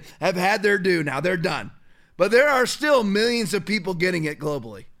vaccinated have had their due. Now they're done. But there are still millions of people getting it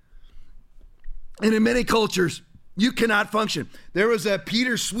globally. And in many cultures, you cannot function. There was a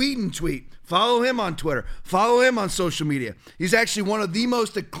Peter Sweden tweet. Follow him on Twitter. Follow him on social media. He's actually one of the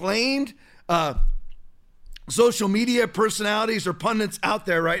most acclaimed social media personalities or pundits out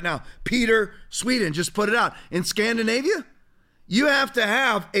there right now. Peter Sweden just put it out. In Scandinavia, you have to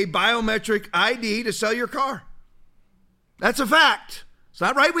have a biometric ID to sell your car. That's a fact. It's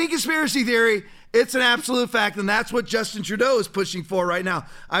not right-wing conspiracy theory. It's an absolute fact, and that's what Justin Trudeau is pushing for right now.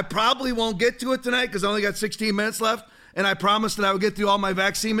 I probably won't get to it tonight because I only got 16 minutes left, and I promised that I would get through all my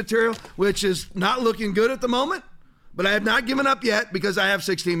vaccine material, which is not looking good at the moment, but I have not given up yet because I have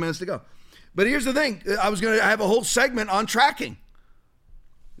 16 minutes to go. But here's the thing. I have a whole segment on tracking.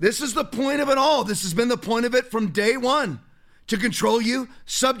 This is the point of it all. This has been the point of it from day one, to control you,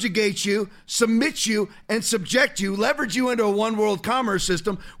 subjugate you, submit you, and subject you, leverage you into a one world commerce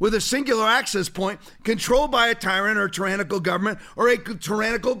system with a singular access point controlled by a tyrant or tyrannical government or a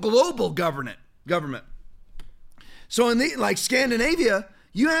tyrannical global government. So in like Scandinavia,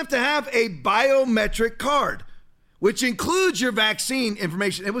 you have to have a biometric card, which includes your vaccine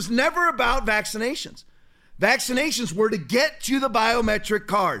information. It was never about vaccinations. Vaccinations were to get to the biometric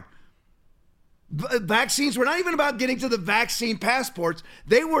card. Vaccines were not even about getting to the vaccine passports.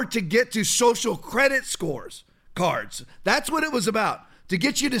 They were to get to social credit scores cards. That's what it was about, to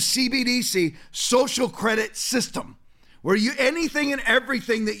get you to CBDC, social credit system, where you anything and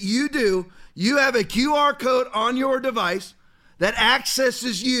everything that you do, you have a QR code on your device that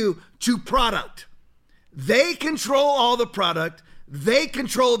accesses you to product. They control all the product. They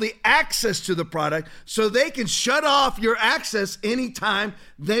control the access to the product, so they can shut off your access anytime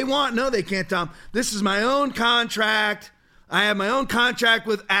they want. No, they can't, Tom. This is my own contract. I have my own contract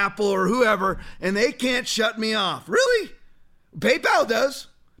with Apple or whoever, and they can't shut me off. Really? PayPal does.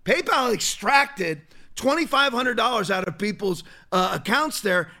 PayPal extracted $2,500 out of people's accounts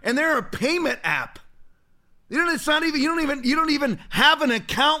there, and they're a payment app. You don't even have an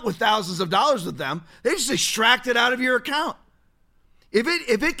account with thousands of dollars with them. They just extract it out of your account. If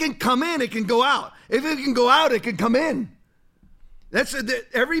it can come in, it can go out. If it can go out, it can come in. That's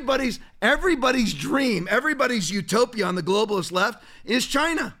everybody's dream, everybody's utopia on the globalist left is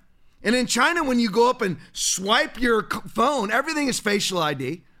China. And in China, when you go up and swipe your phone, everything is facial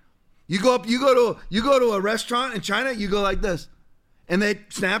ID. You go to a restaurant in China, you go like this. And it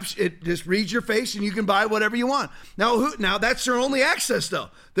just reads your face and you can buy whatever you want. Now that's your only access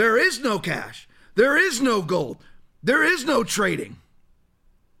though. There is no cash. There is no gold. There is no trading.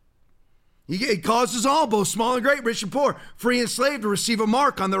 It causes all, both small and great, rich and poor, free and slave, to receive a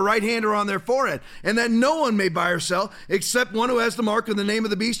mark on their right hand or on their forehead, and that no one may buy or sell except one who has the mark of the name of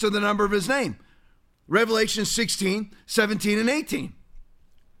the beast or the number of his name. Revelation 16, 17, and 18.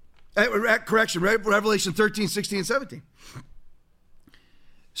 Revelation 13, 16, and 17.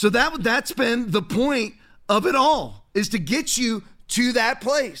 So that's been the point of it all, is to get you to that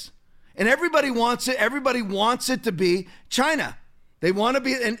place. And everybody wants it. Everybody wants it to be China. They want to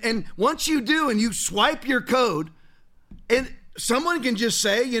be, and once you do and you swipe your code, and someone can just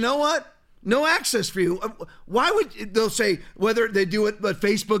say, you know what? No access for you. Why would they'll say, whether they do it, what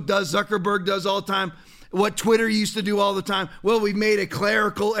Facebook does, Zuckerberg does all the time, what Twitter used to do all the time. Well, we made a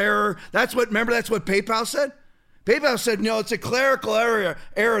clerical error. That's what PayPal said? PayPal said, no, it's a clerical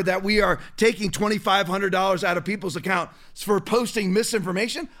error that we are taking $2,500 out of people's accounts for posting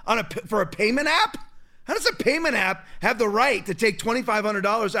misinformation for a payment app. How does a payment app have the right to take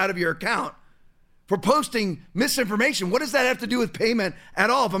 $2,500 out of your account for posting misinformation? What does that have to do with payment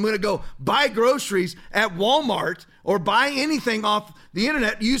at all? If I'm going to go buy groceries at Walmart or buy anything off the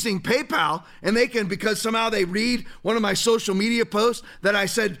internet using PayPal, and they can, because somehow they read one of my social media posts that I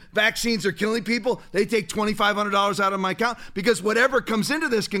said vaccines are killing people, they take $2,500 out of my account, because whatever comes into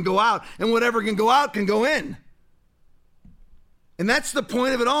this can go out, and whatever can go out can go in. And that's the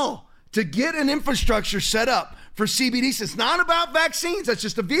point of it all. To get an infrastructure set up for CBDC. It's not about vaccines. That's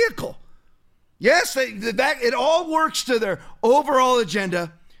just a vehicle. Yes, it all works to their overall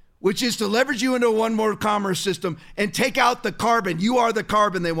agenda, which is to leverage you into a one world commerce system and take out the carbon. You are the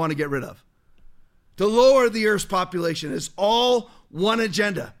carbon they want to get rid of. To lower the Earth's population is all one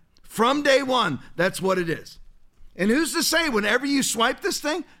agenda. From day one, that's what it is. And who's to say whenever you swipe this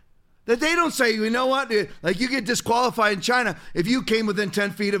thing, that they don't say, you know what, like you get disqualified in China if you came within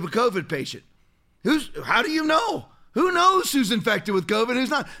 10 feet of a COVID patient. How do you know? Who knows who's infected with COVID and who's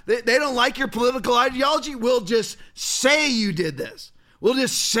not? They don't like your political ideology. We'll just say you did this. We'll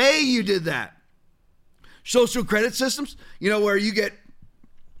just say you did that. Social credit systems, where you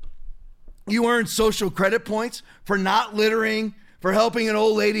earn social credit points for not littering, for helping an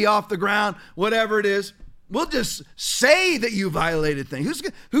old lady off the ground, whatever it is. We'll just say that you violated things.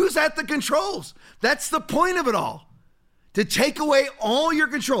 Who's at the controls? That's the point of it all. To take away all your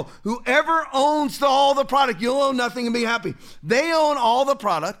control. Whoever owns all the product, you'll own nothing and be happy. They own all the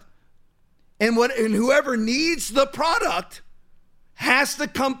product. And whoever needs the product has to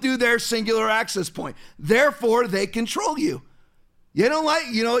come through their singular access point. Therefore, they control you. You don't like,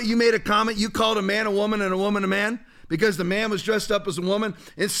 you made a comment, you called a man a woman and a woman a man, because the man was dressed up as a woman,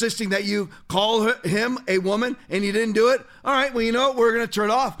 insisting that you call him a woman, and you didn't do it. All right, well, you know what? We're going to turn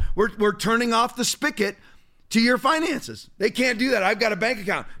it off. We're turning off the spigot to your finances. They can't do that. I've got a bank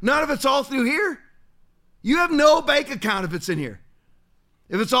account. None of it's all through here. You have no bank account if it's in here.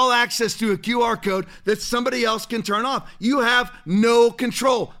 If it's all access to a QR code that somebody else can turn off, you have no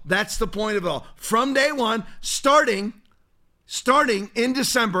control. That's the point of it all. From day one, starting starting in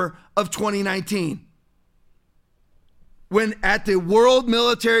December of 2019. When at the World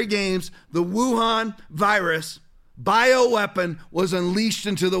Military Games, the Wuhan virus bioweapon was unleashed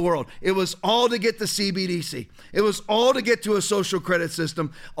into the world. It was all to get the CBDC. It was all to get to a social credit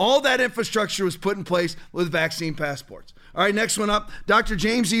system. All that infrastructure was put in place with vaccine passports. All right, next one up, Dr.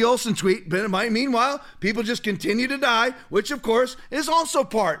 James E. Olson tweet. Meanwhile, people just continue to die, which of course is also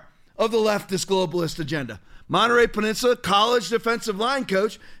part of the leftist globalist agenda. Monterey Peninsula college defensive line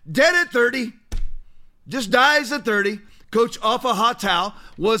coach, dead at 30, just dies at 30. Coach Alpha Hatal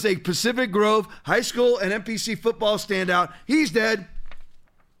was a Pacific Grove High School and MPC football standout. He's dead.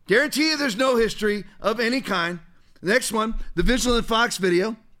 Guarantee you there's no history of any kind. Next one, the Vigilant Fox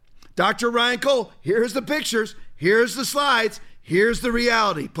video. Dr. Ryan Cole, here's the pictures, here's the slides, here's the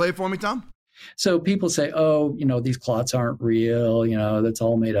reality. Play it for me, Tom. So people say, oh, these clots aren't real, that's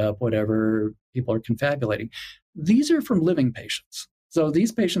all made up, whatever. People are confabulating. These are from living patients. So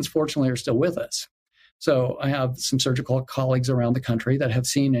these patients, fortunately, are still with us. So I have some surgical colleagues around the country that have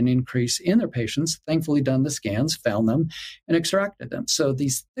seen an increase in their patients, thankfully done the scans, found them, and extracted them. So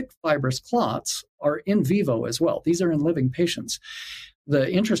these thick fibrous clots are in vivo as well. These are in living patients. The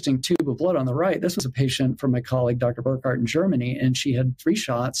interesting tube of blood on the right, this was a patient from my colleague, Dr. Burkhardt in Germany, and she had 3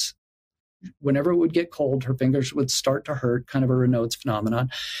 shots. Whenever it would get cold, her fingers would start to hurt, kind of a Raynaud's phenomenon.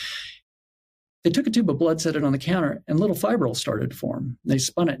 They took a tube of blood, set it on the counter, and little fibrils started to form. They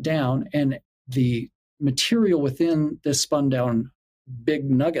spun it down, and the material within this spun down big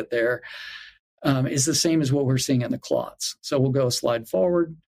nugget there is the same as what we're seeing in the clots. So we'll go a slide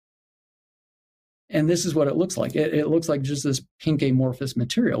forward. And this is what it looks like. It looks like just this pink amorphous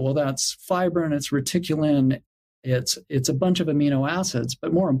material. Well, that's fibrin, it's reticulin, it's a bunch of amino acids.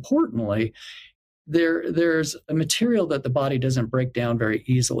 But more importantly, there's a material that the body doesn't break down very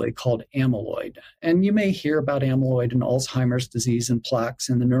easily called amyloid. And you may hear about amyloid in Alzheimer's disease and plaques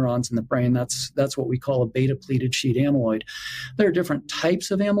in the neurons in the brain. That's what we call a beta-pleated sheet amyloid. There are different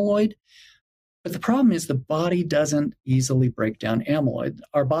types of amyloid, but the problem is the body doesn't easily break down amyloid.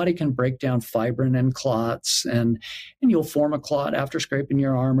 Our body can break down fibrin and clots, and you'll form a clot after scraping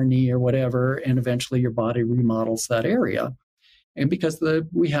your arm or knee or whatever, and eventually your body remodels that area. And because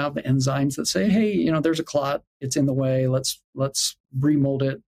we have enzymes that say, hey, there's a clot, it's in the way, let's remold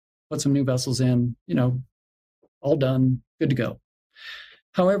it, put some new vessels in, all done, good to go.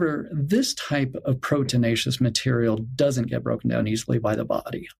 However, this type of proteinaceous material doesn't get broken down easily by the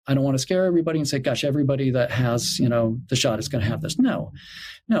body. I don't want to scare everybody and say, gosh, everybody that has, the shot is going to have this. No,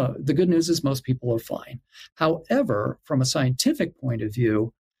 the good news is most people are fine. However, from a scientific point of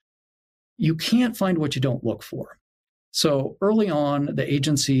view, you can't find what you don't look for. So early on, the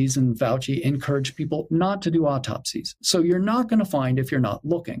agencies and Fauci encouraged people not to do autopsies. So you're not going to find if you're not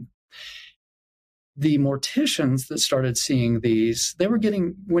looking. The morticians that started seeing these, they were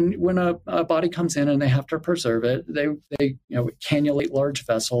getting, when a body comes in and they have to preserve it, they cannulate large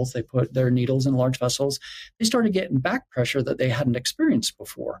vessels, they put their needles in large vessels, they started getting back pressure that they hadn't experienced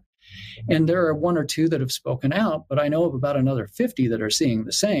before. And there are 1 or 2 that have spoken out, but I know of about another 50 that are seeing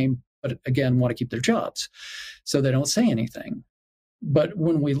the same, but again, want to keep their jobs. So they don't say anything. But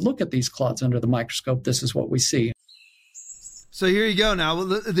when we look at these clots under the microscope, this is what we see. So here you go now.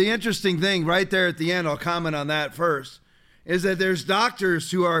 The interesting thing right there at the end, I'll comment on that first, is that there's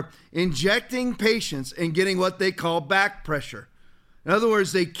doctors who are injecting patients and getting what they call back pressure. In other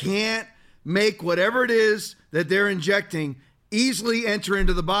words, they can't make whatever it is that they're injecting easily enter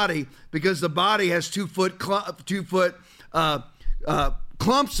into the body because the body has 2 foot clumps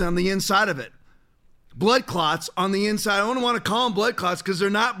on the inside of it. Blood clots on the inside. I don't want to call them blood clots because they're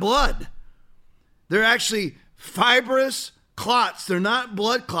not blood. They're actually fibrous clots. They're not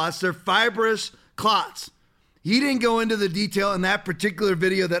blood clots. They're fibrous clots. He didn't go into the detail in that particular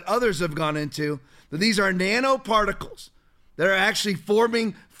video that others have gone into, but these are nanoparticles that are actually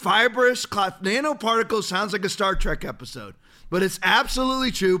forming fibrous clots. Nanoparticles sounds like a Star Trek episode, but it's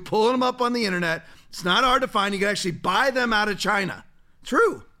absolutely true. Pulling them up on the internet. It's not hard to find. You can actually buy them out of China.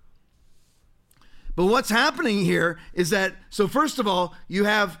 True. But what's happening here is that, so first of all, you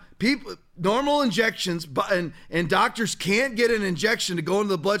have people, normal injections, and doctors can't get an injection to go into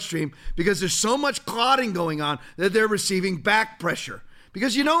the bloodstream because there's so much clotting going on that they're receiving back pressure.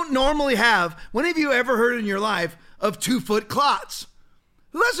 Because you don't normally have, when have you ever heard in your life of 2 foot clots?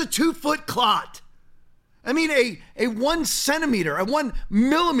 Who has a 2 foot clot? I mean, a 1 centimeter, a 1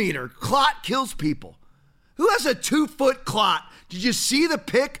 millimeter clot kills people. Who has a 2 foot clot? Did you see the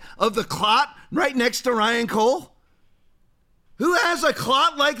pic of the clot right next to Ryan Cole? Who has a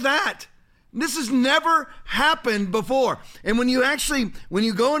clot like that? This has never happened before. And when you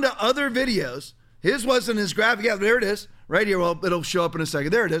go into other videos, his wasn't as graphic. Yeah, there it is, Right here. Well, it'll show up in a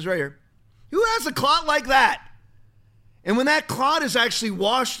second. There it is right here. Who has a clot like that? And when that clot is actually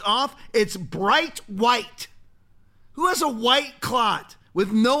washed off, it's bright white. Who has a white clot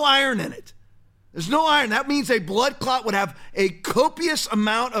with no iron in it? There's no iron. That means a blood clot would have a copious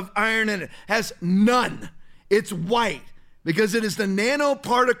amount of iron in it. Has none. It's white because it is the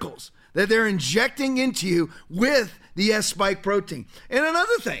nanoparticles that they're injecting into you with the S-spike protein. And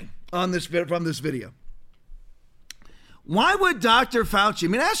another thing on this from this video. Why would Dr.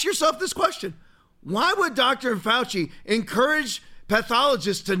 Fauci, ask yourself this question. Why would Dr. Fauci encourage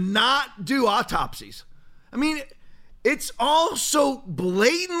pathologists to not do autopsies? It's all so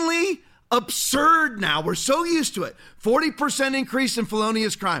blatantly absurd now. We're so used to it. 40% increase in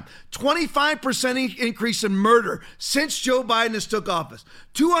felonious crime, 25% increase in murder since Joe Biden has took office,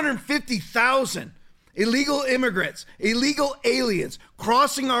 250,000 illegal immigrants, illegal aliens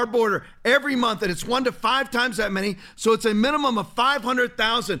crossing our border every month, and it's 1 to 5 times that many. So it's a minimum of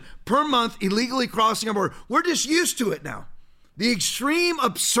 500,000 per month illegally crossing our border. We're just used to it now. The extreme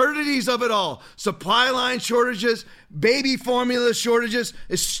absurdities of it all. Supply line shortages, baby formula shortages,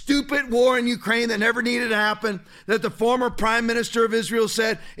 a stupid war in Ukraine that never needed to happen, that the former prime minister of Israel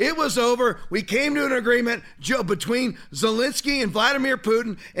said, it was over. We came to an agreement between Zelensky and Vladimir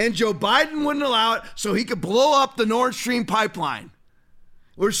Putin, and Joe Biden wouldn't allow it so he could blow up the Nord Stream pipeline.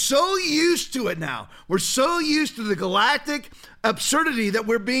 We're so used to it now. We're so used to the galactic absurdity that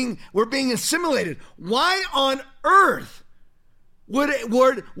we're being assimilated. Why on earth would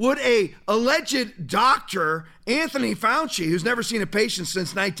a alleged doctor, Anthony Fauci, who's never seen a patient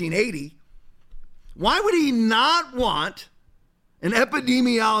since 1980, why would he not want an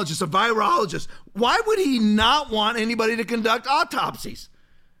epidemiologist, a virologist? Why would he not want anybody to conduct autopsies?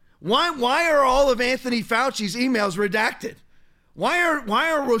 Why are all of Anthony Fauci's emails redacted? Why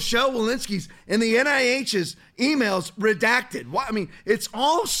are Rochelle Walensky's and the NIH's emails redacted? It's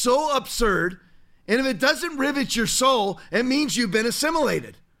all so absurd. And if it doesn't rivet your soul, it means you've been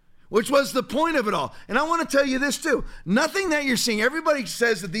assimilated, which was the point of it all. And I want to tell you this too. Nothing that you're seeing, everybody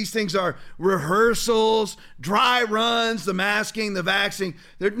says that these things are rehearsals, dry runs, the masking, the vaccine.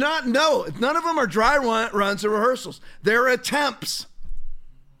 They're not, no, none of them are dry runs or rehearsals. They're attempts.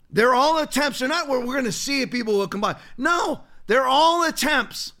 They're all attempts. They're not where we're going to see if people will combine. No, they're all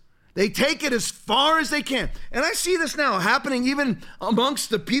attempts. They take it as far as they can. And I see this now happening even amongst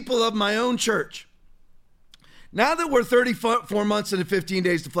the people of my own church. Now that we're 34 months into 15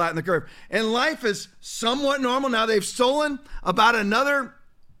 days to flatten the curve, and life is somewhat normal now, they've stolen about another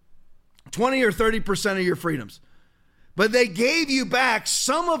 20 or 30% of your freedoms. But they gave you back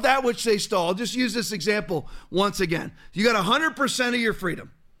some of that which they stole. I'll just use this example once again. You got 100% of your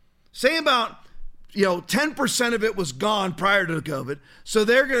freedom. Say about 10% of it was gone prior to COVID. So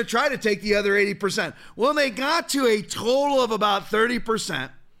they're going to try to take the other 80%. Well, they got to a total of about 30%.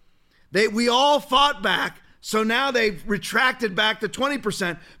 We all fought back. So now they've retracted back to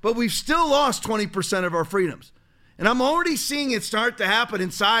 20%, but we've still lost 20% of our freedoms. And I'm already seeing it start to happen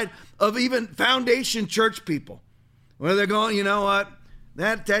inside of even foundation church people, where they're going, you know what,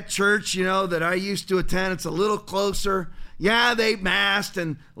 that church, that I used to attend, it's a little closer. Yeah, they masked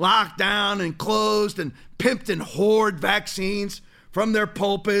and locked down and closed and pimped and hoard vaccines from their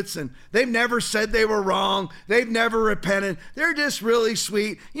pulpits, and they've never said they were wrong. They've never repented. They're just really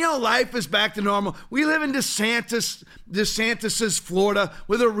sweet. Life is back to normal. We live in DeSantis's Florida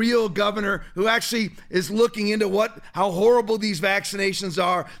with a real governor who actually is looking into how horrible these vaccinations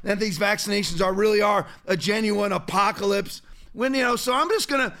are, and these vaccinations really are a genuine apocalypse. So I'm just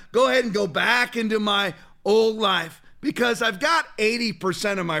going to go ahead and go back into my old life because I've got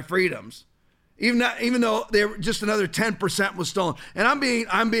 80% of my freedoms. Even though they were just another 10% was stolen. And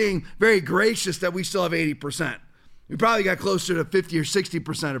I'm being very gracious that we still have 80%. We probably got closer to 50 or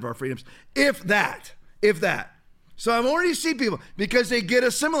 60% of our freedoms, if that. So I've already seen people, because they get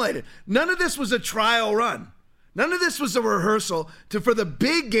assimilated. None of this was a trial run. None of this was a rehearsal for the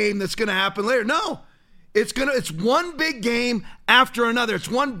big game that's going to happen later. No, it's one big game after another.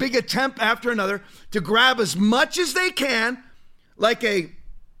 It's one big attempt after another to grab as much as they can, like a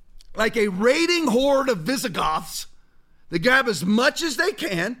raiding horde of Visigoths. They grab as much as they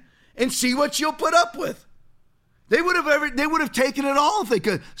can and see what you'll put up with. They would have taken it all if they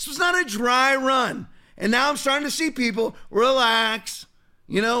could. This was not a dry run. And now I'm starting to see people relax.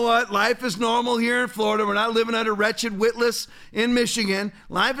 You know what? Life is normal here in Florida. We're not living under wretched witless in Michigan.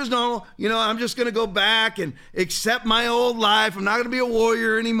 Life is normal. I'm just going to go back and accept my old life. I'm not going to be a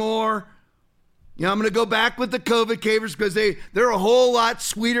warrior anymore. I'm going to go back with the COVID cavers because they're a whole lot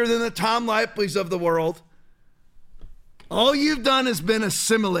sweeter than the Tom Liplys of the world. All you've done has been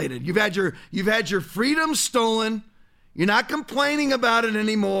assimilated. You've had your freedom stolen. You're not complaining about it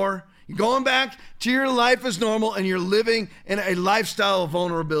anymore. You're going back to your life as normal, and you're living in a lifestyle of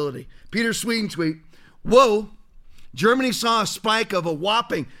vulnerability. Peter Sweden tweet, whoa, Germany saw a spike of a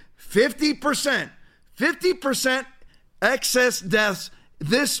whopping 50% excess deaths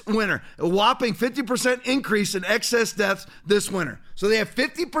this winter. A whopping 50% increase in excess deaths this winter. So they have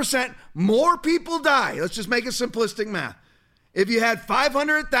 50% more people die. Let's just make it simplistic math. If you had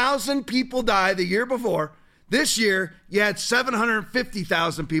 500,000 people die the year before, this year you had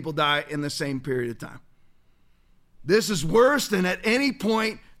 750,000 people die in the same period of time. This is worse than at any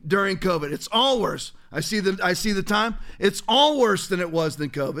point during COVID. It's all worse. I see the time. It's all worse than it was than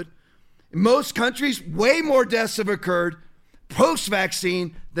COVID. In most countries, way more deaths have occurred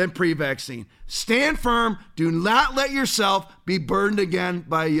post-vaccine than pre-vaccine. Stand firm. Do not let yourself be burdened again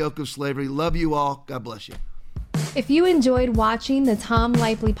by a yoke of slavery. Love you all. God bless you. If you enjoyed watching the Tom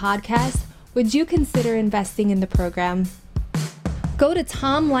Lively podcast, would you consider investing in the program? Go to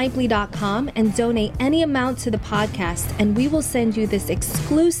tomlively.com and donate any amount to the podcast, and we will send you this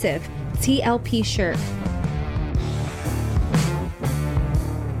exclusive TLP shirt.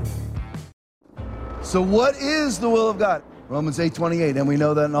 So what is the will of God? Romans 8:28, and we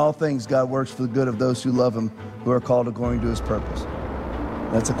know that in all things God works for the good of those who love him, who are called according to his purpose.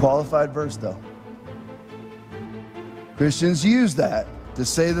 That's a qualified verse, though. Christians use that to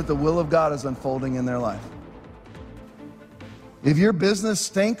say that the will of God is unfolding in their life. If your business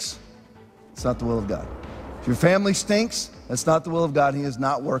stinks, it's not the will of God. If your family stinks, that's not the will of God. He is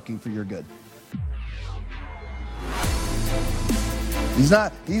not working for your good.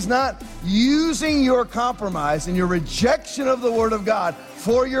 He's not using your compromise and your rejection of the word of God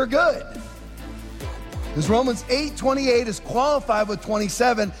for your good. Because Romans 8:28 is qualified with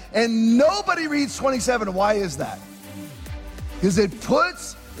 27, and nobody reads 27. Why is that? Because it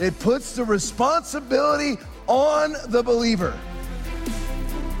puts the responsibility on the believer.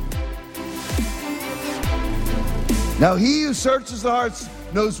 Now he who searches the hearts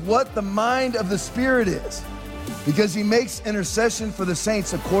knows what the mind of the Spirit is, because he makes intercession for the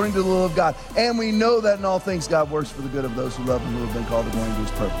saints according to the will of God. And we know that in all things God works for the good of those who love him, who have been called according to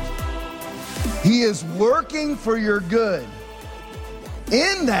his purpose. He is working for your good.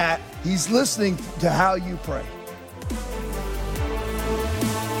 In that, he's listening to how you pray.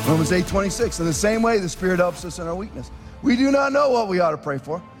 Romans 8:26, in the same way the Spirit helps us in our weakness. We do not know what we ought to pray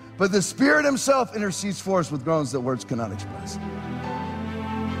for, but the Spirit himself intercedes for us with groans that words cannot express.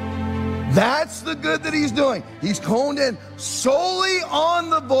 That's the good that he's doing. He's honed in solely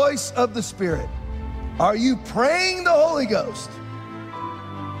on the voice of the Spirit. Are you praying the Holy Ghost?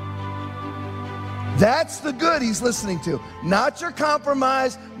 That's the good he's listening to. Not your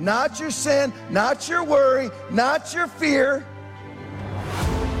compromise, not your sin, not your worry, not your fear,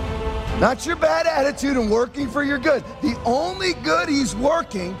 not your bad attitude and working for your good. The only good he's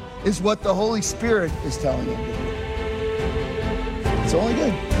working is what the Holy Spirit is telling him to do. It's only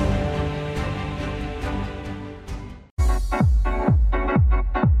good.